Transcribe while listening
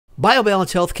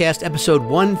BioBalance Healthcast episode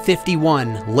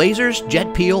 151, Lasers,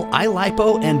 JetPeel,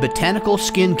 iLipo, and Botanical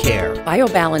Skincare.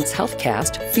 BioBalance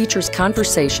Healthcast features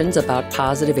conversations about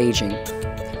positive aging.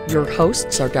 Your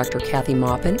hosts are Dr. Kathy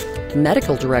Maupin,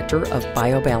 Medical Director of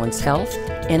BioBalance Health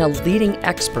and a leading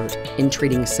expert in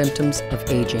treating symptoms of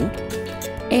aging,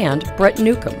 and Brett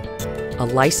Newcomb, a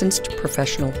licensed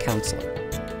professional counselor.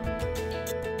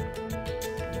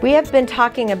 We have been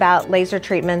talking about laser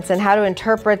treatments and how to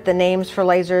interpret the names for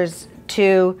lasers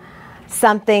to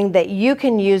something that you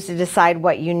can use to decide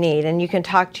what you need. And you can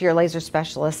talk to your laser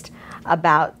specialist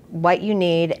about what you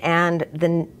need and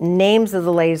the names of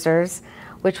the lasers,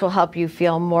 which will help you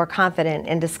feel more confident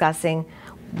in discussing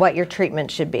what your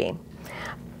treatment should be.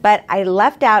 But I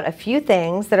left out a few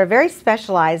things that are very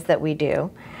specialized that we do,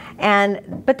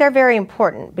 but they're very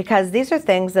important because these are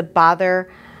things that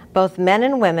bother both men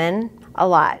and women a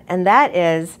lot, and that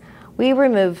is we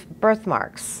remove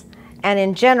birthmarks, and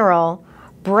in general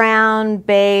brown,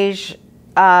 beige,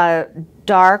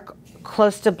 dark,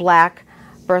 close to black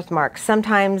birthmarks,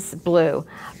 sometimes blue.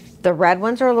 The red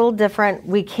ones are a little different.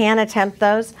 We can attempt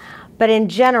those, but in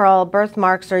general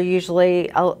birthmarks are usually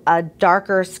a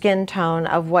darker skin tone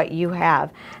of what you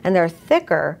have, and they're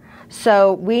thicker.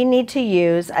 So we need to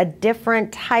use a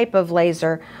different type of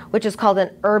laser, which is called an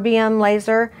erbium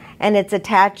laser, and it's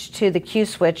attached to the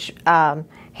Q-switch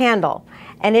handle.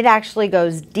 And it actually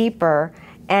goes deeper,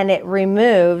 and it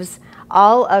removes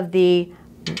all of the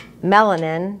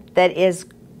melanin that is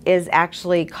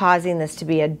actually causing this to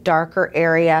be a darker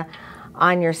area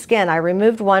on your skin. I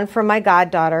removed one from my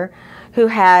goddaughter who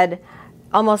had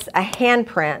almost a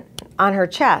handprint on her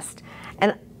chest.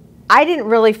 And I didn't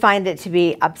really find it to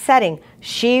be upsetting.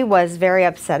 She was very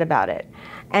upset about it.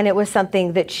 And it was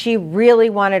something that she really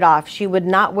wanted off. She would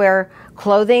not wear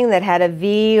clothing that had a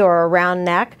V or a round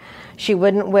neck. She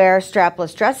wouldn't wear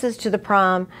strapless dresses to the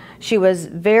prom. She was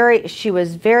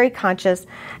very conscious,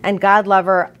 and God love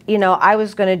her, you know, I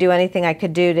was going to do anything I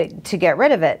could do to get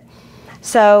rid of it.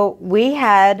 So we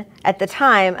had at the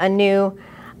time a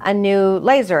new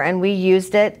laser, and we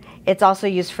used it. It's also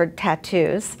used for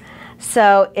tattoos.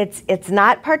 So it's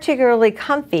not particularly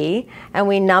comfy, and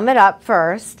we numb it up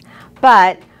first,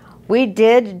 but we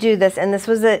did do this, and this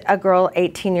was a girl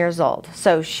 18 years old.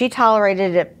 So she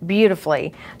tolerated it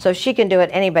beautifully. So if she can do it,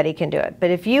 anybody can do it. But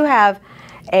if you have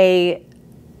a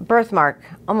birthmark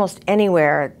almost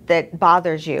anywhere that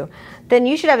bothers you, then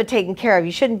you should have it taken care of.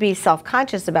 You shouldn't be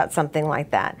self-conscious about something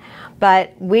like that.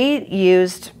 But we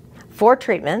used 4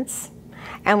 treatments,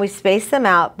 and we spaced them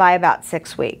out by about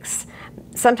 6 weeks.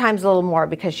 Sometimes a little more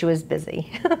because she was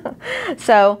busy.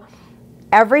 So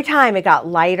every time it got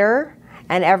lighter,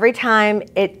 and every time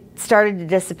it started to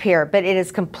disappear, but it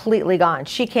is completely gone.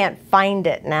 She can't find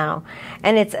it now.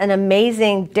 And it's an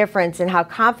amazing difference in how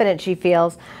confident she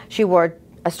feels. She wore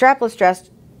a strapless dress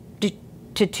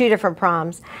to 2 different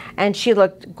proms, and she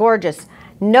looked gorgeous.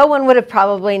 No one would have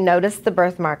probably noticed the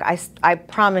birthmark, I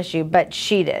promise you, but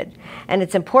she did. And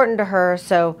it's important to her,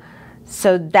 so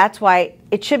that's why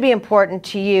it should be important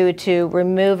to you to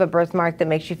remove a birthmark that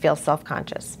makes you feel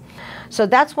self-conscious. So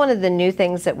that's one of the new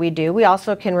things that we do. We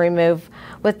also can remove,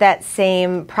 with that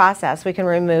same process, we can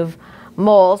remove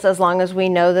moles as long as we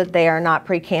know that they are not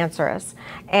precancerous.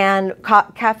 And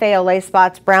cafe au lait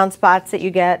spots, brown spots that you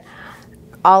get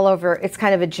all over, it's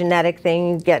kind of a genetic thing.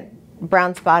 You get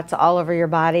brown spots all over your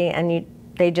body, and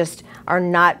they just are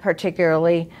not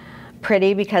particularly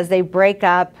pretty because they break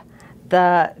up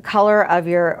the color of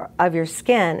your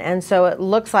skin, and so it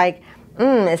looks like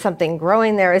is something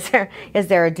growing there? Is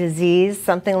there a disease,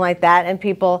 something like that? And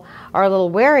people are a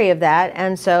little wary of that,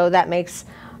 and so that makes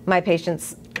my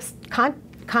patients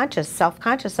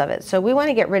self-conscious of it. So we want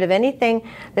to get rid of anything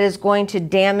that is going to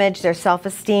damage their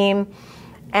self-esteem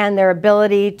and their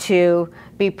ability to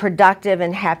be productive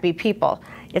and happy people.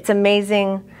 It's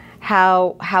amazing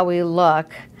how we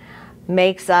look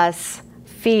makes us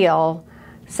feel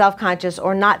self-conscious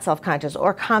or not self-conscious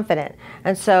or confident.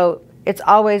 And so it's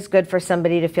always good for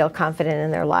somebody to feel confident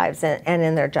in their lives and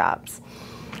in their jobs.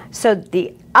 So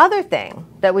the other thing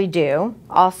that we do,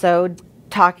 also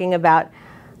talking about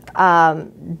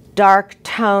dark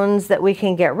tones that we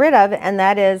can get rid of, and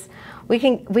that is we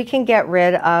can get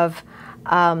rid of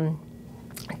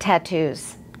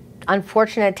tattoos.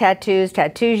 Unfortunate tattoos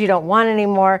you don't want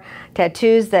anymore,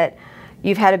 tattoos that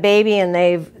you've had a baby and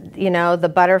they've, you know, the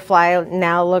butterfly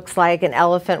now looks like an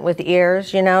elephant with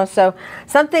ears, you know, so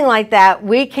something like that,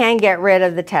 we can get rid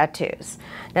of the tattoos.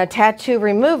 Now, tattoo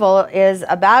removal is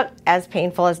about as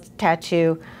painful as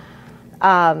tattoo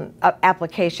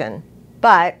application,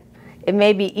 but it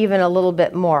may be even a little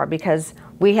bit more because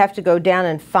we have to go down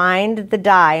and find the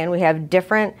dye, and we have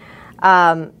different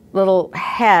little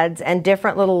heads and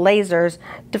different little lasers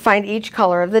to find each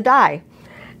color of the dye.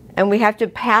 And we have to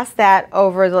pass that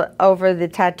over the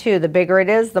tattoo. The bigger it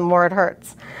is, the more it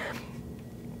hurts.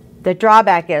 The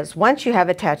drawback is, once you have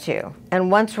a tattoo and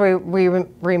once we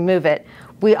remove it,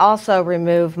 we also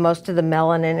remove most of the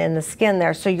melanin in the skin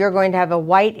there. So you're going to have a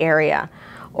white area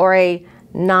or a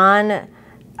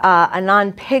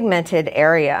non-pigmented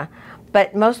area.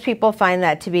 But most people find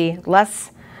that to be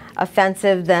less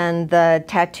offensive than the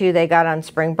tattoo they got on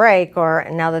spring break, or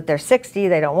now that they're 60,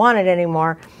 they don't want it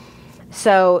anymore.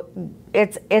 So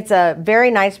it's a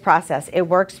very nice process. It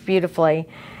works beautifully.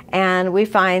 And we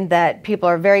find that people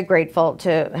are very grateful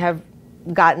to have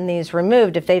gotten these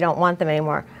removed if they don't want them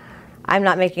anymore. I'm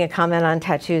not making a comment on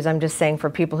tattoos. I'm just saying for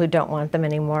people who don't want them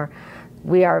anymore,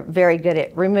 we are very good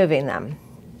at removing them.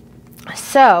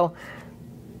 So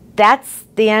that's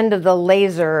the end of the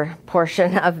laser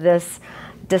portion of this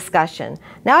discussion.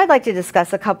 Now I'd like to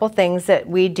discuss a couple things that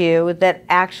we do that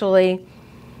actually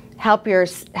help your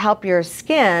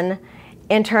skin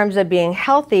in terms of being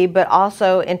healthy, but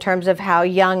also in terms of how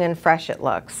young and fresh it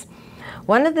looks.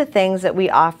 One of the things that we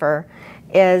offer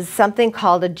is something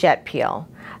called a JetPeel.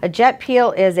 A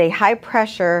JetPeel is a high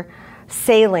pressure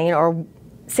saline, or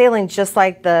saline just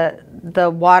like the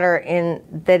water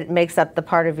that makes up the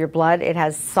part of your blood. It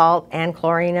has salt and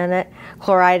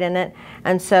chloride in it.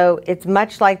 And so it's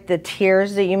much like the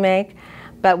tears that you make,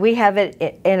 but we have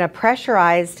it in a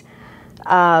pressurized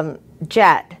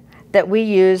jet that we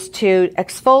use to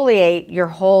exfoliate your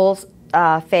whole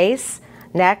face,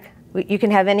 neck. You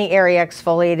can have any area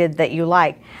exfoliated that you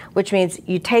like, which means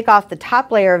you take off the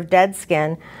top layer of dead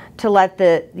skin to let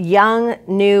the young,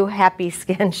 new, happy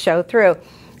skin show through.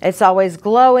 It's always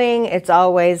glowing, it's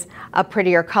always a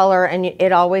prettier color, and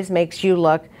it always makes you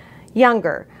look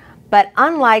younger. But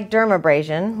unlike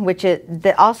dermabrasion, which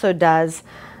that also does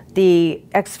the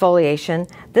exfoliation,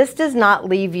 this does not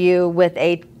leave you with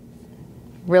a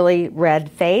really red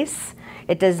face.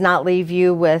 It does not leave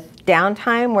you with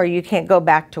downtime where you can't go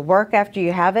back to work after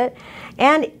you have it.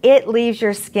 And it leaves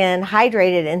your skin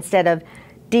hydrated instead of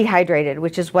dehydrated,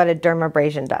 which is what a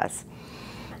dermabrasion does.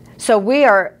 So we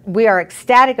are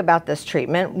ecstatic about this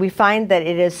treatment. We find that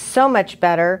it is so much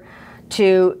better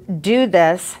to do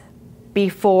this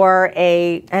before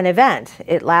an event.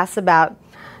 It lasts about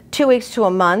 2 weeks to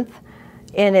a month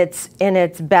in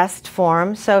its best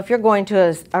form. So if you're going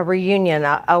to a reunion,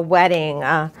 a wedding,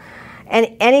 and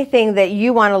anything that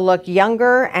you want to look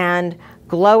younger and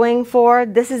glowing for,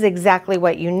 this is exactly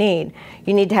what you need.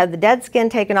 You need to have the dead skin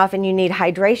taken off, and you need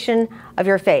hydration of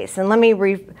your face. And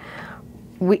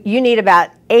you need about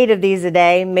 8 of these a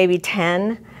day, maybe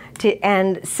 10,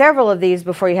 and several of these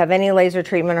before you have any laser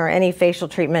treatment or any facial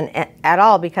treatment at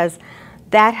all, because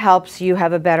that helps you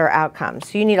have a better outcome.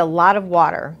 So you need a lot of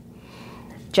water.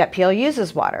 JetPeel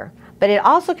uses water, but it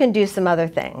also can do some other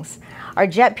things. Our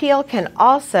JetPeel can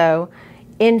also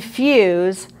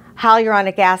infuse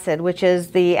hyaluronic acid, which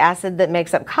is the acid that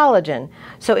makes up collagen.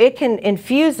 So it can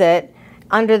infuse it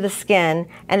under the skin,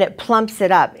 and it plumps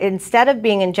it up. Instead of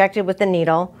being injected with a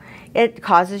needle, it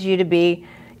causes you to be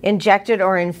injected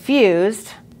or infused,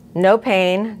 no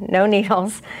pain, no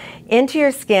needles, into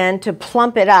your skin to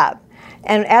plump it up.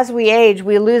 And as we age,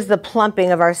 we lose the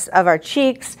plumping of our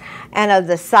cheeks and of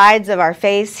the sides of our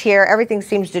face here. Everything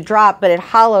seems to drop, but it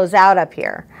hollows out up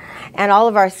here. And all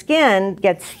of our skin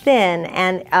gets thin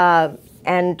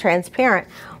and transparent.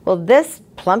 Well, this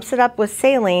plumps it up with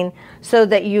saline so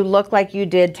that you look like you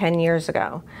did 10 years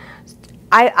ago.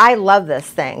 I love this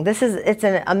thing. It's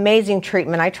an amazing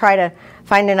treatment. I try to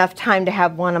find enough time to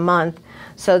have one a month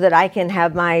so that I can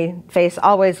have my face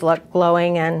always look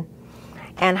glowing and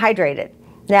hydrated.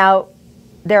 Now,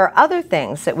 there are other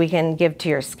things that we can give to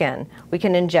your skin. We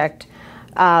can inject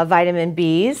vitamin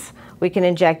Bs. We can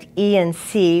inject E and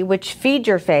C, which feed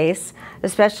your face,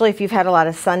 especially if you've had a lot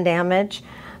of sun damage.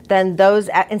 Then those,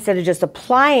 instead of just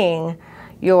applying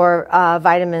your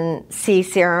vitamin C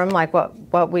serum, like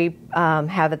what we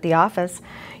have at the office,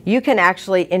 you can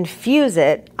actually infuse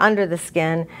it under the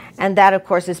skin, and that of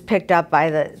course is picked up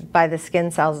by the skin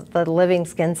cells, the living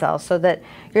skin cells, so that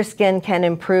your skin can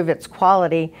improve its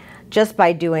quality just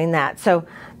by doing that. So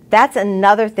that's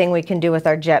another thing we can do with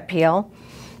our JetPeel.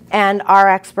 And our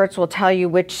experts will tell you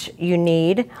which you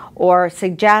need or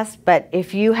suggest, but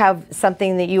if you have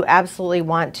something that you absolutely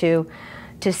want to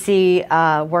see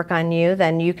work on you,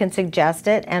 then you can suggest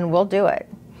it and we'll do it.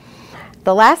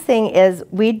 The last thing is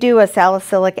we do a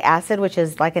salicylic acid, which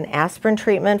is like an aspirin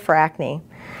treatment for acne.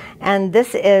 And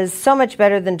this is so much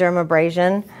better than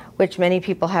dermabrasion, which many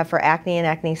people have for acne and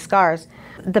acne scars,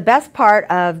 The best part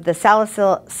of the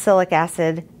salicylic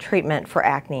acid treatment for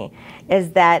acne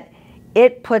is that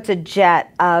it puts a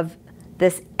jet of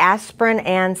this aspirin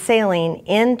and saline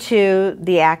into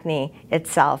the acne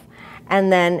itself,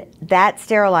 and then that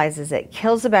sterilizes it,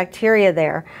 kills the bacteria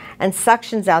there, and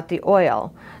suctions out the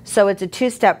oil. So it's a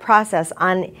two-step process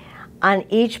on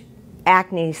each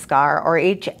acne scar or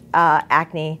each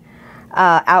acne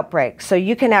outbreak. So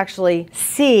you can actually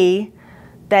see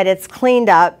that it's cleaned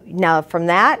up. Now from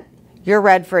that, you're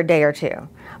red for a day or two,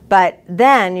 but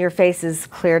then your face is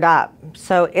cleared up.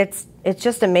 So it's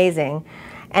just amazing,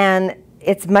 and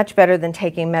it's much better than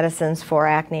taking medicines for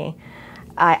acne.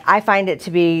 I find it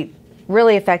to be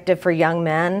really effective for young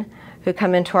men who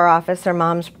come into our office. Their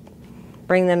moms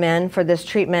bring them in for this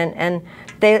treatment, and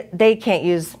they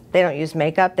don't use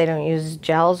makeup, they don't use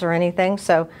gels or anything,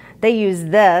 so they use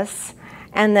this,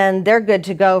 and then they're good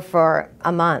to go for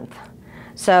a month.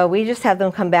 So we just have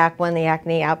them come back when the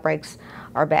acne outbreaks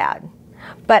are bad.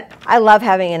 But I love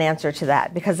having an answer to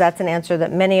that, because that's an answer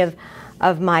that many of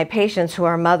my patients who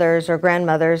are mothers or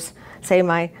grandmothers say,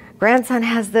 my grandson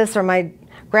has this or my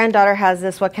granddaughter has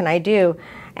this, what can I do?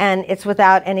 And it's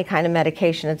without any kind of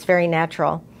medication. It's very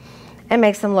natural. It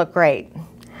makes them look great.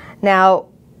 Now,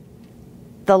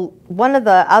 one of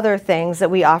the other things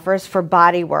that we offer is for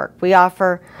body work. We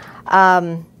offer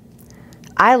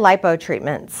i-Lipo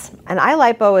treatments. And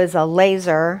i-Lipo is a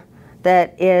laser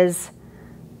that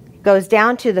goes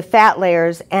down to the fat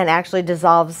layers and actually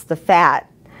dissolves the fat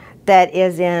that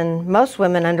is in most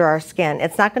women under our skin.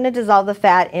 It's not going to dissolve the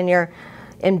fat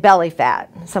in belly fat.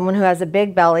 Someone who has a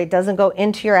big belly doesn't go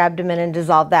into your abdomen and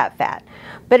dissolve that fat.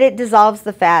 But it dissolves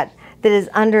the fat that is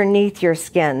underneath your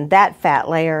skin, that fat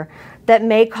layer that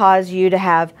may cause you to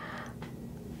have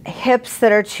hips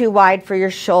that are too wide for your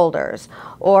shoulders,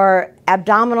 or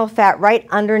abdominal fat right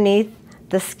underneath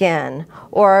the skin,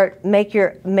 or make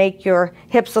your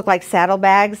hips look like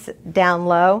saddlebags down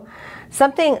low.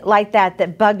 Something like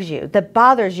that bugs you, that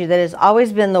bothers you, that has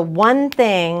always been the one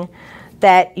thing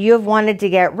that you have wanted to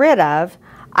get rid of,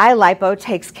 i-Lipo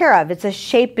takes care of. It's a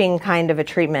shaping kind of a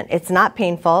treatment. It's not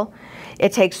painful.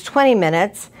 It takes 20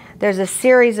 minutes. There's a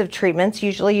series of treatments.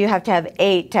 Usually you have to have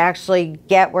 8 to actually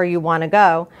get where you want to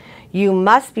go. You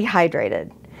must be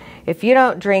hydrated. If you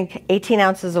don't drink 18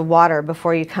 ounces of water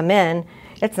before you come in,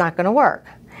 it's not going to work.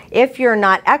 If you're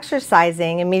not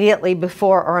exercising immediately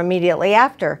before or immediately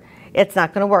after, it's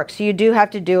not going to work. So you do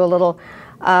have to do a little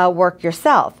work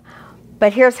yourself.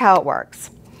 But here's how it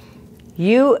works.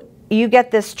 You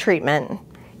get this treatment.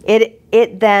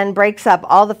 It then breaks up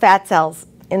all the fat cells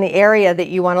in the area that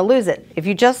you want to lose it. If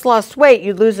you just lost weight,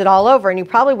 you'd lose it all over, and you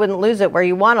probably wouldn't lose it where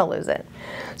you want to lose it.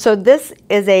 So this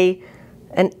is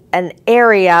an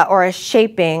area or a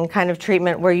shaping kind of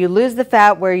treatment where you lose the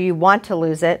fat where you want to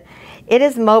lose it. It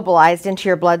is mobilized into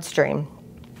your bloodstream.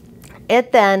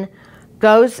 It then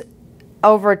goes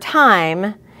over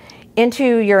time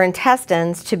into your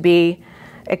intestines to be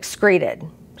excreted.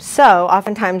 So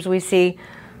oftentimes we see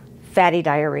fatty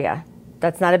diarrhea.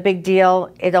 That's not a big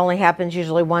deal. It only happens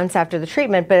usually once after the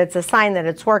treatment, but it's a sign that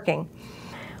it's working.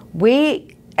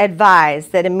 We advise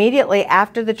that immediately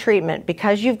after the treatment,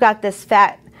 because you've got this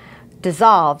fat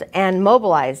dissolved and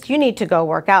mobilized, you need to go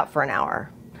work out for an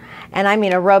hour. And I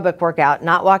mean aerobic workout,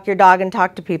 not walk your dog and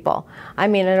talk to people. I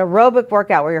mean an aerobic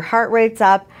workout where your heart rate's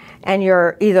up and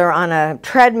you're either on a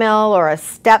treadmill or a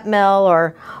step mill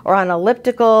or on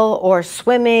elliptical or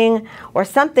swimming or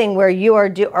something where you are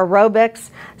aerobics,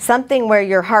 something where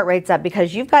your heart rate's up,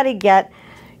 because you've got to get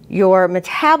your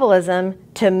metabolism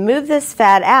to move this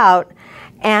fat out,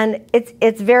 and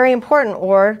it's very important,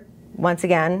 or once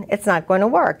again, it's not going to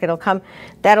work.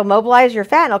 That'll mobilize your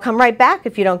fat and it'll come right back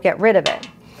if you don't get rid of it.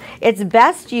 It's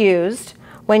best used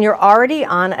when you're already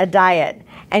on a diet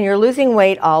and you're losing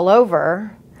weight all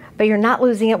over, but you're not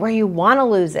losing it where you want to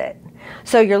lose it.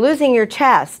 So you're losing your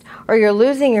chest or you're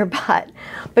losing your butt,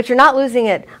 but you're not losing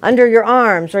it under your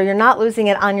arms, or you're not losing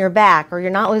it on your back, or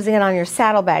you're not losing it on your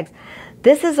saddlebags.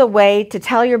 This is a way to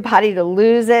tell your body to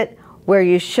lose it where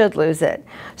you should lose it.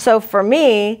 So for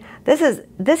me, this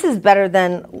is better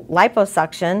than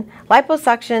liposuction.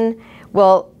 Liposuction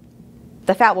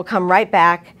the fat will come right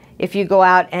back if you go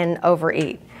out and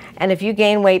overeat. And if you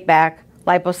gain weight back,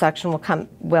 liposuction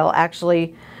will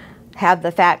actually have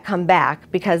the fat come back,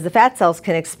 because the fat cells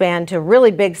can expand to really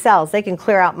big cells. They can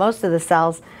clear out most of the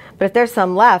cells, but if there's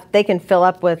some left, they can fill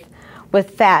up with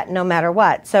fat no matter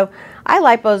what. So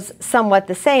i-Lipo's somewhat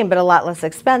the same, but a lot less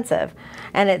expensive.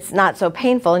 And it's not so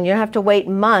painful, and you don't have to wait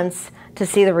months to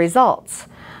see the results.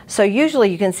 So usually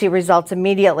you can see results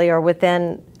immediately or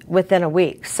within a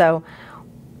week. So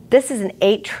this is an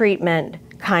 8 treatment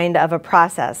kind of a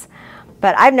process.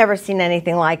 but I've never seen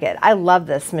anything like it. I love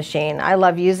this machine. I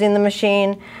love using the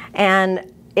machine,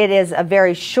 and it is a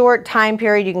very short time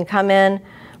period. You can come in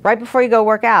right before you go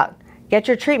work out, get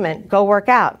your treatment, go work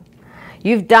out.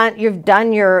 You've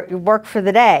done your work for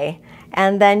the day,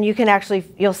 and then you can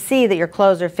you'll see that your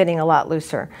clothes are fitting a lot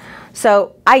looser.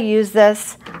 So I use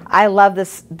this. I love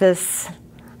this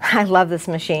I love this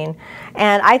machine,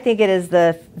 and I think it is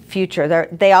the future.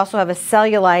 They also have a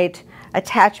cellulite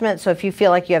attachment, so if you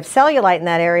feel like you have cellulite in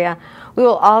that area, we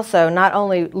will also not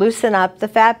only loosen up the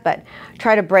fat, but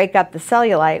try to break up the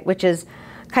cellulite, which is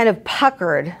kind of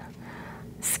puckered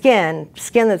skin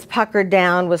that's puckered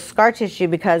down with scar tissue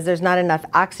because there's not enough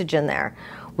oxygen there.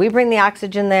 We bring the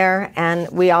oxygen there, and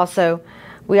we also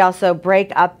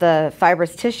break up the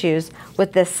fibrous tissues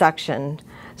with this suction.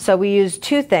 So we use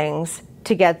two things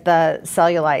to get the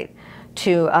cellulite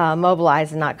to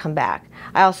mobilize and not come back.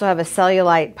 I also have a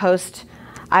cellulite post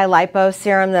i-Lipo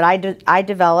serum that I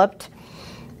developed,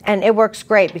 and it works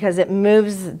great because it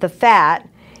moves the fat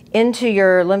into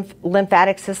your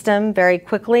lymphatic system very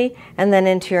quickly and then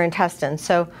into your intestines.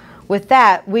 So with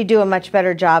that, we do a much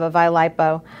better job of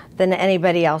i-Lipo than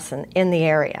anybody else in the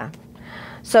area.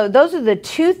 So those are the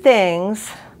two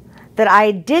things that I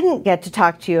didn't get to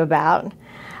talk to you about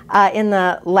in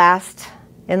the last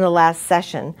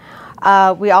session.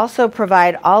 We also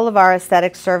provide all of our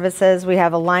aesthetic services. We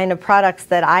have a line of products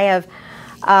that I have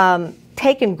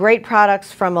taken great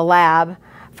products from a lab,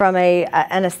 from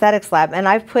an aesthetics lab, and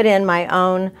I've put in my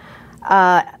own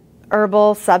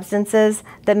herbal substances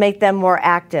that make them more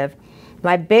active.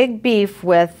 My big beef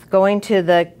with going to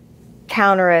the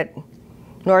counter at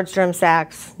Nordstrom,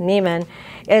 Saks, Neiman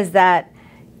is that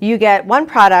you get one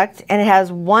product and it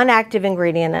has one active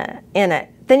ingredient in it.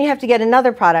 Then you have to get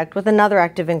another product with another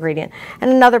active ingredient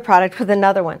and another product with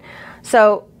another one.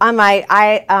 So on my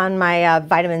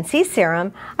vitamin C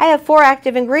serum, I have 4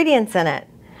 active ingredients in it.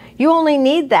 You only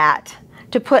need that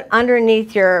to put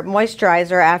underneath your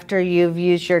moisturizer after you've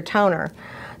used your toner.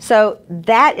 So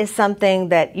that is something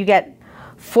that you get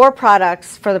 4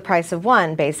 products for the price of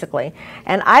 1, basically.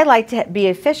 And I like to be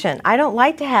efficient. I don't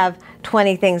like to have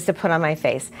 20 things to put on my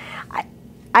face.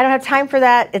 I don't have time for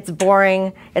that. It's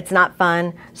boring. It's not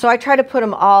fun. So I try to put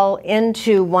them all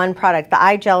into one product. The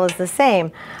eye gel is the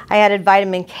same. I added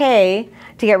vitamin K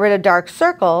to get rid of dark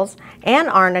circles and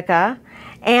arnica,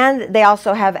 and they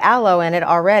also have aloe in it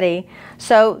already.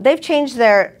 So they've changed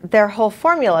their whole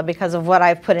formula because of what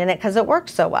I've put in it, because it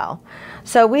works so well.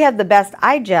 So we have the best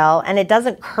eye gel, and it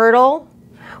doesn't curdle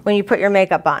when you put your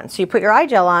makeup on. So you put your eye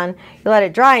gel on, you let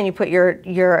it dry, and you put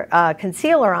your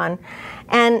concealer on,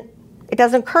 and it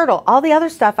doesn't curdle. All the other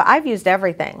stuff, I've used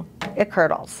everything. It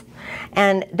curdles.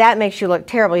 And that makes you look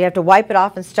terrible. You have to wipe it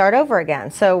off and start over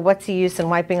again. So what's the use in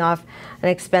wiping off an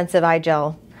expensive eye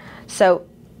gel? So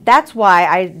that's why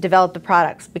I developed the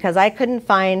products, because I couldn't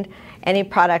find any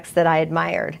products that I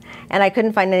admired. And I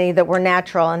couldn't find any that were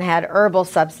natural and had herbal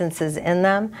substances in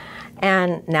them.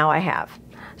 And now I have.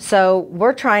 So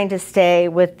we're trying to stay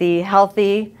with the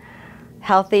healthy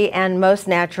and most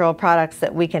natural products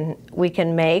that we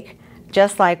can make.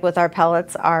 Just like with our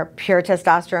pellets, our pure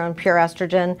testosterone, pure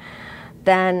estrogen,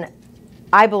 then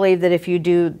I believe that if you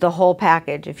do the whole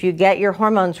package, if you get your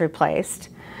hormones replaced,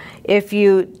 if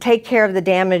you take care of the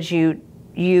damage you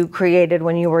created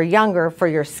when you were younger for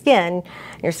your skin's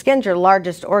your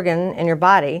largest organ in your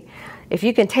body, if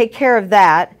you can take care of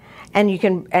that and you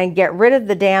can get rid of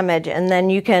the damage, and then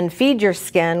you can feed your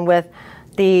skin with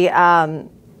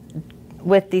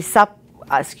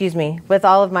with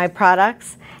all of my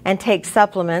products, and take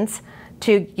supplements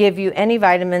to give you any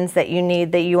vitamins that you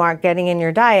need that you aren't getting in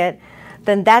your diet,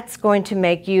 then that's going to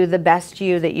make you the best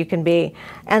you that you can be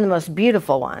and the most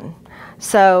beautiful one.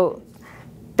 So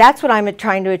that's what I'm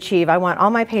trying to achieve. I want all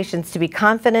my patients to be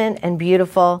confident and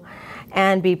beautiful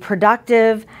and be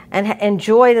productive and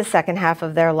enjoy the second half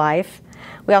of their life.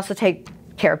 We also take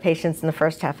care of patients in the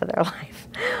first half of their life.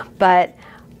 But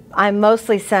I'm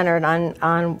mostly centered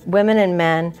on women and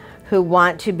men who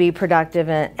want to be productive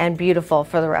and beautiful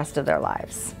for the rest of their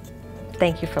lives.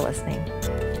 Thank you for listening.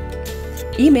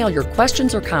 Email your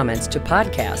questions or comments to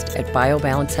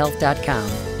podcast@biobalancehealth.com.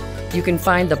 You can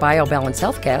find the BioBalance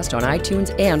Healthcast on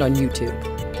iTunes and on YouTube.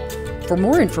 For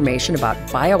more information about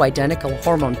bioidentical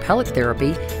hormone pellet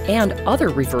therapy and other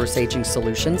reverse aging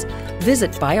solutions,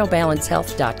 visit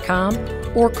biobalancehealth.com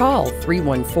or call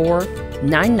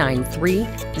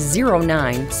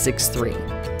 314-993-0963.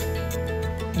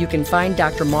 You can find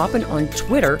Dr. Maupin on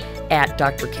Twitter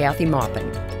 @Dr. Kathy Maupin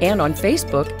and on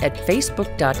Facebook at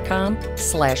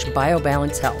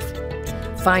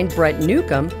facebook.com/biobalancehealth. Find Brett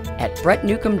Newcomb at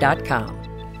brettnewcomb.com.